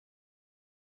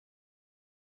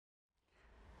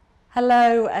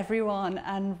Hello everyone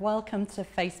and welcome to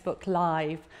Facebook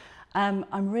Live.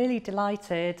 I'm really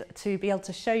delighted to be able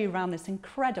to show you around this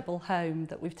incredible home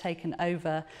that we've taken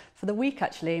over for the week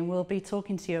actually, and we'll be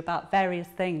talking to you about various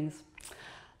things.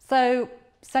 So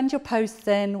send your posts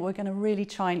in. We're going to really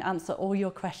try and answer all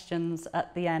your questions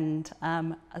at the end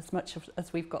as much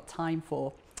as we've got time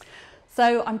for.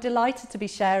 So I'm delighted to be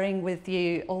sharing with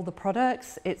you all the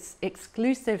products. It's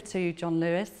exclusive to John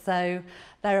Lewis, so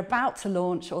they're about to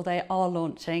launch or they are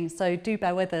launching, so do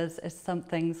bear with us as some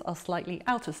things are slightly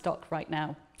out of stock right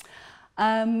now.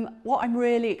 What I'm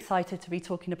really excited to be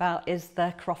talking about is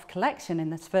the Croft collection in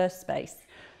this first space.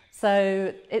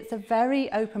 So it's a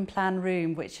very open plan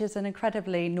room, which is an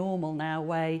incredibly normal now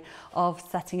way of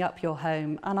setting up your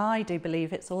home. And I do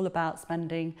believe it's all about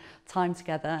spending time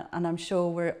together. And I'm sure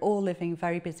we're all living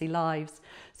very busy lives.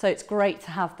 So it's great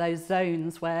to have those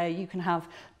zones where you can have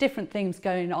different things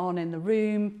going on in the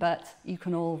room, but you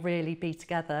can all really be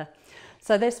together.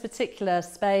 So this particular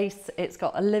space, it's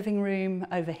got a living room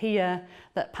over here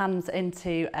that pans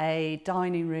into a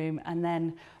dining room and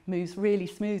then moves really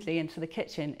smoothly into the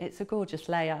kitchen. It's a gorgeous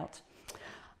layout.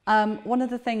 One of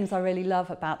the things I really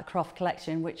love about the Croft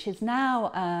collection, which is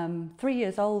now 3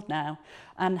 years old now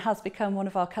and has become one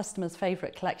of our customers'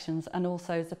 favourite collections and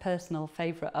also is a personal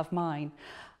favourite of mine.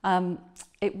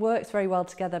 It works very well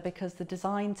together because the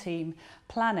design team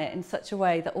plan it in such a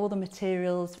way that all the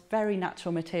materials, very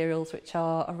natural materials, which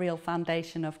are a real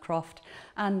foundation of Croft,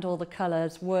 and all the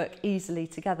colours work easily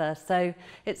together. So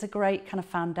it's a great kind of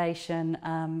foundation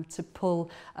to pull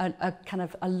a kind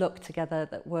of a look together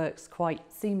that works quite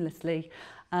seamlessly.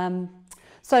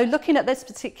 So looking at this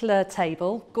particular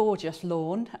table, gorgeous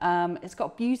lawn, it's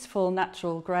got beautiful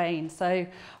natural grain. So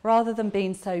rather than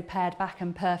being so pared back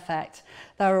and perfect,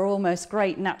 there are almost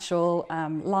great natural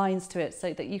lines to it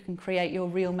so that you can create your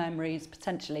real memories,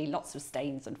 potentially lots of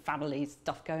stains and families,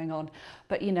 stuff going on.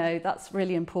 But you know, that's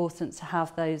really important to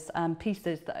have those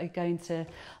pieces that are going to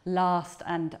last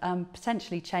and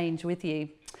potentially change with you.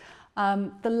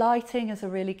 The lighting is a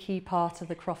really key part of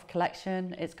the Croft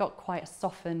collection. It's got quite a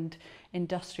softened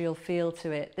industrial feel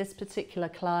to it. This particular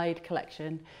Clyde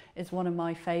collection is one of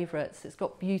my favourites. It's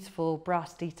got beautiful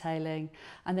brass detailing,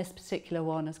 and this particular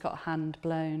one has got a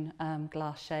hand-blown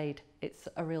glass shade. It's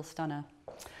a real stunner.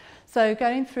 So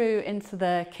going through into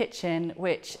the kitchen,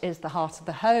 which is the heart of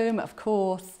the home, of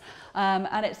course,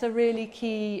 and it's a really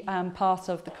key part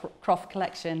of the Croft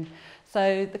collection.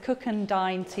 So the cook and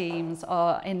dine teams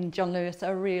in John Lewis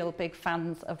are real big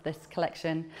fans of this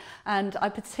collection, and I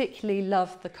particularly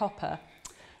love the copper.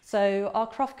 So our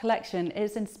Croft collection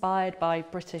is inspired by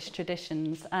British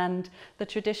traditions, and the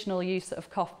traditional use of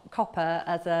copper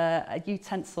as a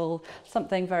utensil,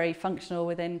 something very functional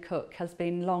within cook, has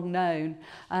been long known.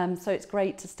 So it's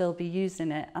great to still be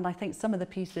using it, and I think some of the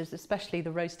pieces, especially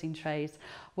the roasting trays,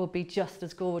 will be just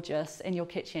as gorgeous in your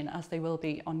kitchen as they will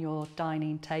be on your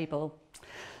dining table.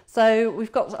 So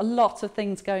we've got a lot of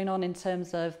things going on in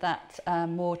terms of that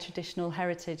more traditional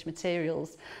heritage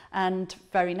materials and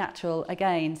very natural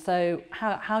again. So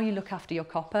how you look after your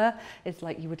copper is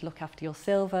like you would look after your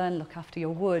silver and look after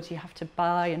your wood. You have to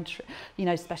buy and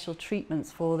special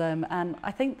treatments for them, and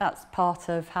I think that's part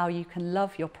of how you can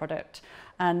love your product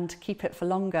and keep it for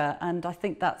longer. And I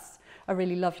think that's a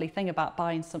really lovely thing about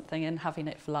buying something and having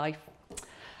it for life.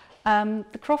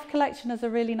 The Croft collection has a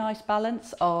really nice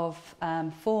balance of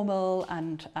formal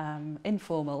and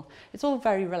informal. It's all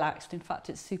very relaxed. In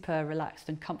fact, it's super relaxed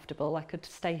and comfortable. I could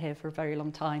stay here for a very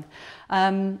long time.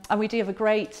 And we do have a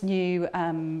great new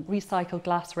recycled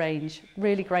glass range,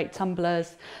 really great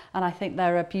tumblers, and I think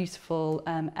they're a beautiful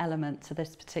element to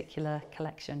this particular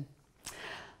collection.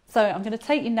 So I'm going to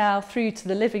take you now through to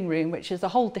the living room, which is a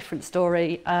whole different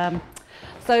story.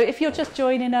 So if you're just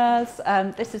joining us,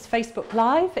 this is Facebook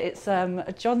Live. It's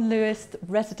a John Lewis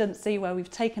residency where we've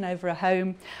taken over a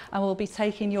home, and we'll be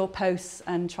taking your posts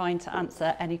and trying to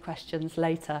answer any questions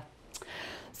later.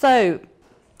 So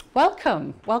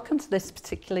welcome to this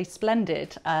particularly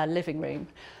splendid living room.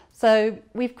 So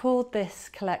we've called this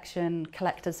collection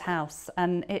Collector's House,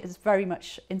 and it is very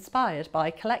much inspired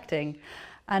by collecting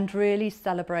and really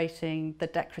celebrating the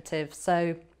decorative.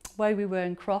 So where we were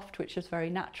in Croft, which was very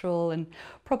natural and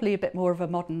probably a bit more of a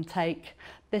modern take,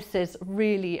 this is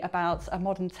really about a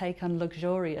modern take on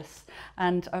luxurious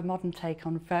and a modern take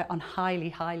on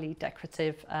highly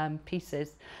decorative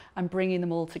pieces and bringing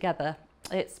them all together.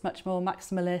 It's much more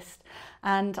maximalist,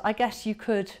 and I guess you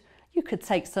could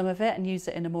take some of it and use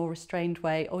it in a more restrained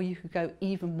way, or you could go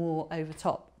even more over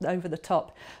the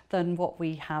top than what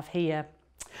we have here.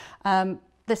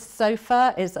 This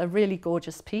sofa is a really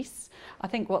gorgeous piece. I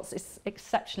think what's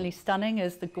exceptionally stunning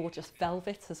is the gorgeous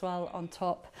velvet as well on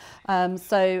top.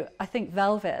 So I think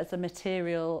velvet as a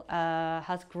material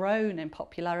has grown in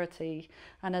popularity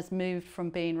and has moved from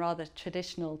being rather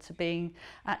traditional to being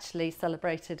actually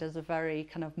celebrated as a very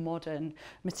kind of modern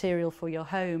material for your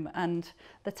home. And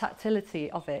the tactility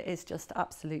of it is just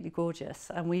absolutely gorgeous.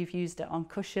 And we've used it on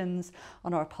cushions,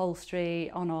 on our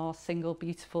upholstery, on our single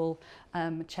beautiful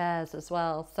chairs as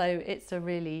well. So it's a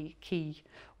really key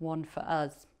one for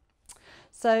us.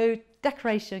 So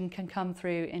decoration can come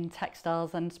through in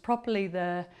textiles, and it's probably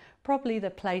the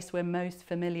place we're most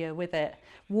familiar with it.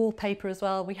 Wallpaper as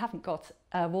well. We haven't got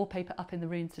wallpaper up in the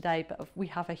room today, but we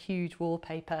have a huge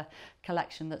wallpaper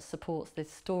collection that supports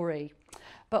this story.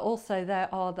 But also there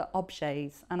are the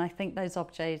objets, and I think those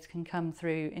objets can come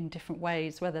through in different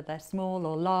ways, whether they're small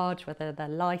or large, whether they're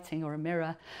lighting or a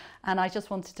mirror. And I just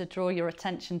wanted to draw your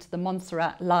attention to the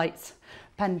Montserrat light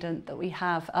pendant that we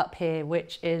have up here,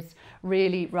 which is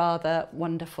really rather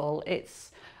wonderful.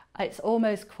 It's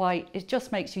almost quite, it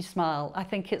just makes you smile. I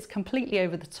think it's completely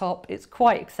over the top, it's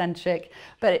quite eccentric,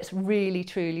 but it's really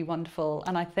truly wonderful,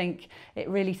 and I think it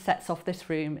really sets off this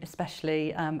room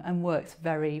especially, and works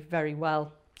very, very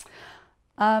well.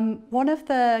 One of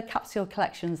the capsule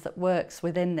collections that works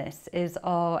within this is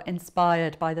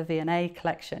inspired by the V&A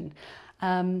collection.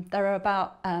 There are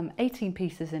about 18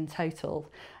 pieces in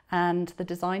total, and the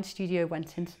design studio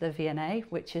went into the V&A,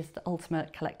 which is the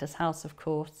ultimate collector's house, of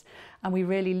course, and we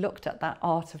really looked at that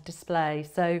art of display.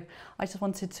 So I just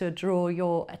wanted to draw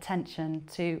your attention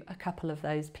to a couple of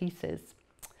those pieces.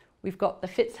 We've got the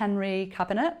Fitzhenry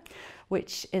cabinet,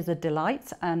 which is a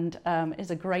delight and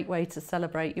is a great way to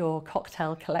celebrate your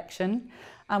cocktail collection.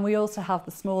 And we also have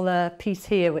the smaller piece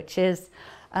here, which is,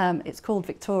 it's called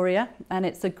Victoria, and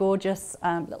it's a gorgeous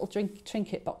little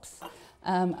trinket box.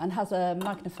 And has a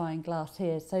magnifying glass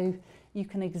here, so you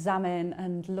can examine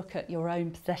and look at your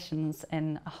own possessions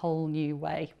in a whole new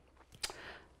way.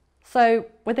 So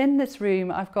within this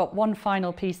room, I've got one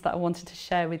final piece that I wanted to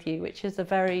share with you, which is a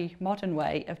very modern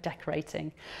way of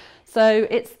decorating. So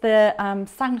it's the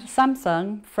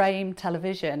Samsung frame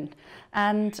television,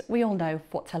 and we all know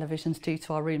what televisions do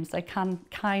to our rooms. They can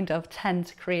kind of tend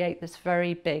to create this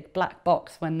very big black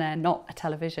box when they're not a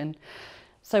television.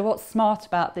 So what's smart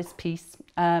about this piece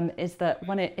is that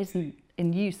when it isn't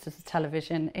in use as a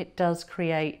television, it does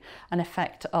create an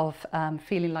effect of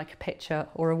feeling like a picture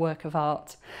or a work of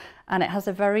art. And it has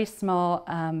a very smart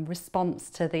response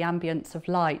to the ambience of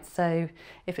light. So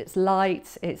if it's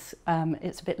light, it's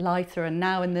a bit lighter, and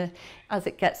now as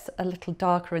it gets a little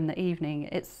darker in the evening,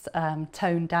 it's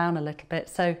toned down a little bit.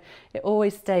 So it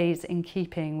always stays in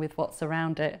keeping with what's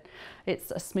around it.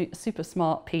 It's a super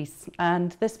smart piece,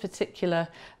 and this particular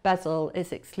bezel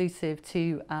is exclusive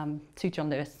to John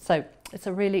Lewis. So it's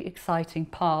a really exciting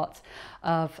part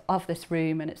of this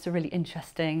room, and it's a really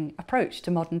interesting approach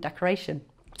to modern decoration.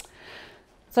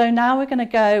 So now we're going to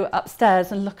go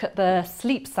upstairs and look at the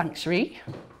sleep sanctuary.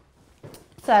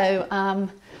 So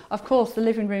of course the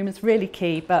living room is really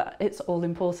key, but it's all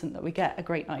important that we get a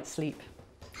great night's sleep.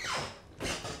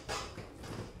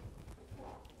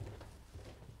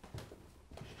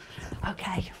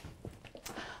 Okay,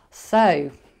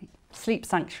 so sleep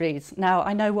sanctuaries. Now,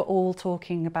 I know we're all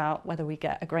talking about whether we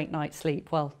get a great night's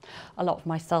sleep. Well, a lot of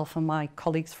myself and my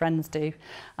colleagues' friends do.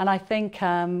 And I think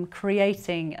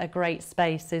creating a great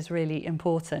space is really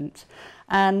important.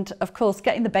 And of course,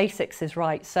 getting the basics is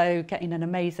right. So getting an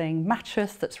amazing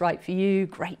mattress that's right for you,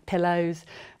 great pillows,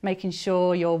 making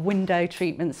sure your window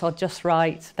treatments are just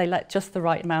right. They let just the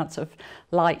right amount of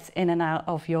light in and out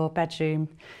of your bedroom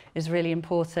is really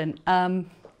important.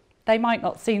 They might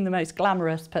not seem the most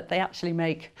glamorous, but they actually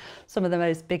make some of the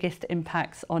most biggest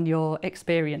impacts on your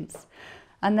experience.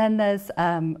 And then there's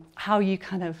how you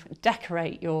kind of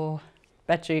decorate your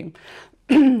bedroom.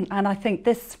 And I think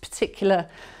this particular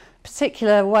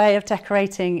way of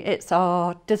decorating, it's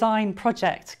our design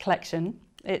project collection.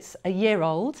 It's a year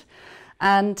old,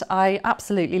 and I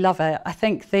absolutely love it. I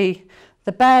think the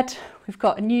bed, we've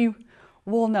got a new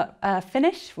walnut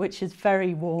finish, which is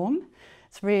very warm.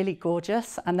 It's really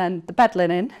gorgeous. And then the bed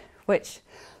linen, which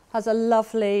has a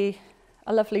lovely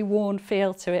worn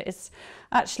feel to it. It's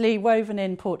actually woven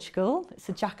in Portugal. It's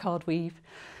a jacquard weave,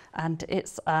 and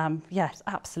it's yes,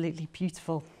 absolutely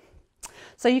beautiful.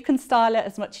 So you can style it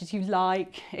as much as you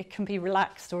like. It can be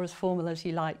relaxed or as formal as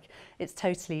you like. It's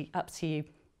totally up to you.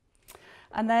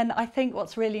 And then I think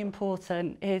what's really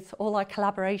important is all our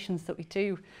collaborations that we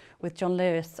do with John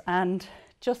Lewis. And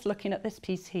just looking at this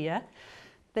piece here,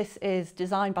 this is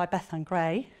designed by Bethan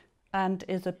Gray and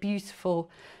is a beautiful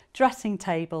dressing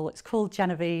table. It's called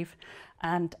Genevieve,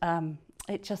 and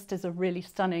it just is a really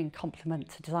stunning complement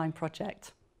to Design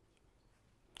Project.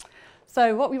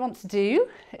 So what we want to do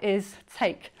is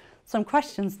take some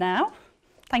questions now.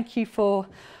 Thank you for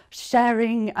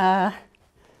sharing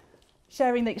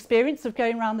sharing the experience of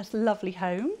going around this lovely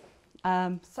home.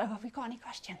 So have we got any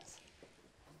questions?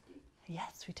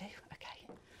 Yes, we do. Okay.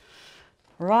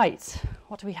 Right,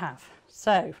 what do we have?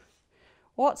 So,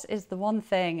 what is the one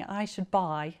thing I should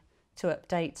buy to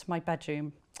update my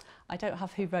bedroom? I don't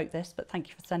have who wrote this, but thank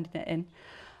you for sending it in.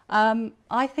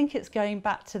 I think it's going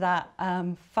back to that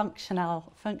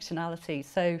functionality.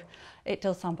 So it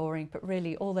does sound boring, but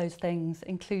really all those things,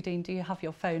 including do you have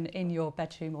your phone in your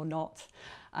bedroom or not?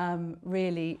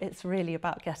 Really, it's really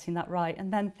about getting that right,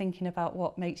 and then thinking about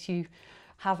what makes you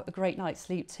have a great night's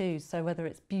sleep too. So whether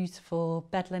it's beautiful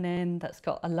bed linen that's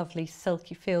got a lovely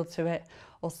silky feel to it,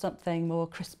 or something more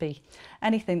crispy,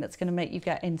 anything that's going to make you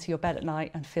get into your bed at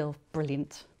night and feel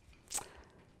brilliant.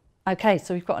 Okay,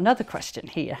 so we've got another question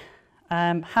here.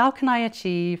 How can I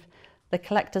achieve the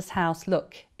collector's house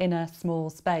look in a small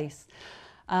space?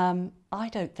 I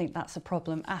don't think that's a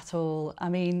problem at all. I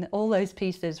mean, all those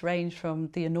pieces range from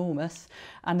the enormous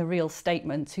and the real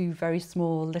statement to very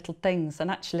small little things. And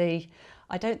actually,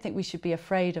 I don't think we should be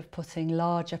afraid of putting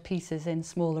larger pieces in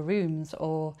smaller rooms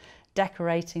or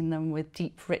decorating them with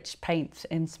deep, rich paint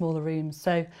in smaller rooms.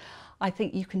 So I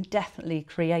think you can definitely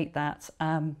create that.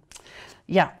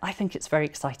 Yeah, I think it's very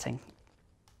exciting.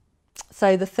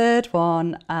 So the third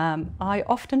one, I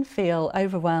often feel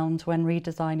overwhelmed when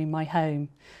redesigning my home.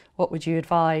 What would you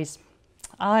advise?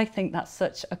 I think that's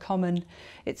such a common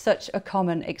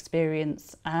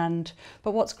experience,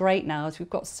 but what's great now is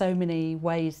we've got so many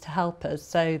ways to help us.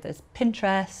 So there's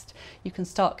Pinterest, you can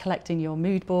start collecting your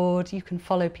mood board, you can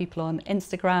follow people on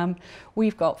Instagram.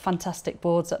 We've got fantastic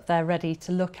boards up there ready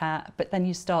to look at, but then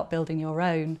you start building your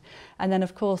own. And then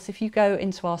of course, if you go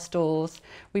into our stores,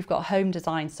 we've got a home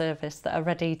design service that are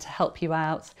ready to help you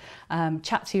out,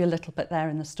 chat to you a little bit there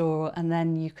in the store, and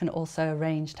then you can also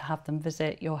arrange to have them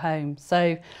visit your home.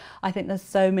 So I think there's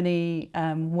so many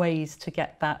ways to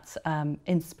get that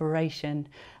inspiration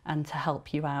and to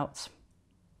help you out.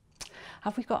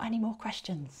 Have we got any more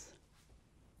questions?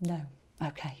 No.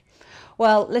 Okay.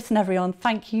 Well, listen everyone,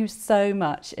 thank you so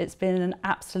much. It's been an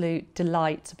absolute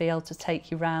delight to be able to take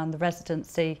you around the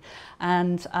residency,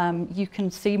 and you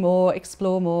can see more,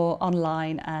 explore more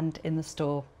online and in the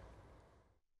store.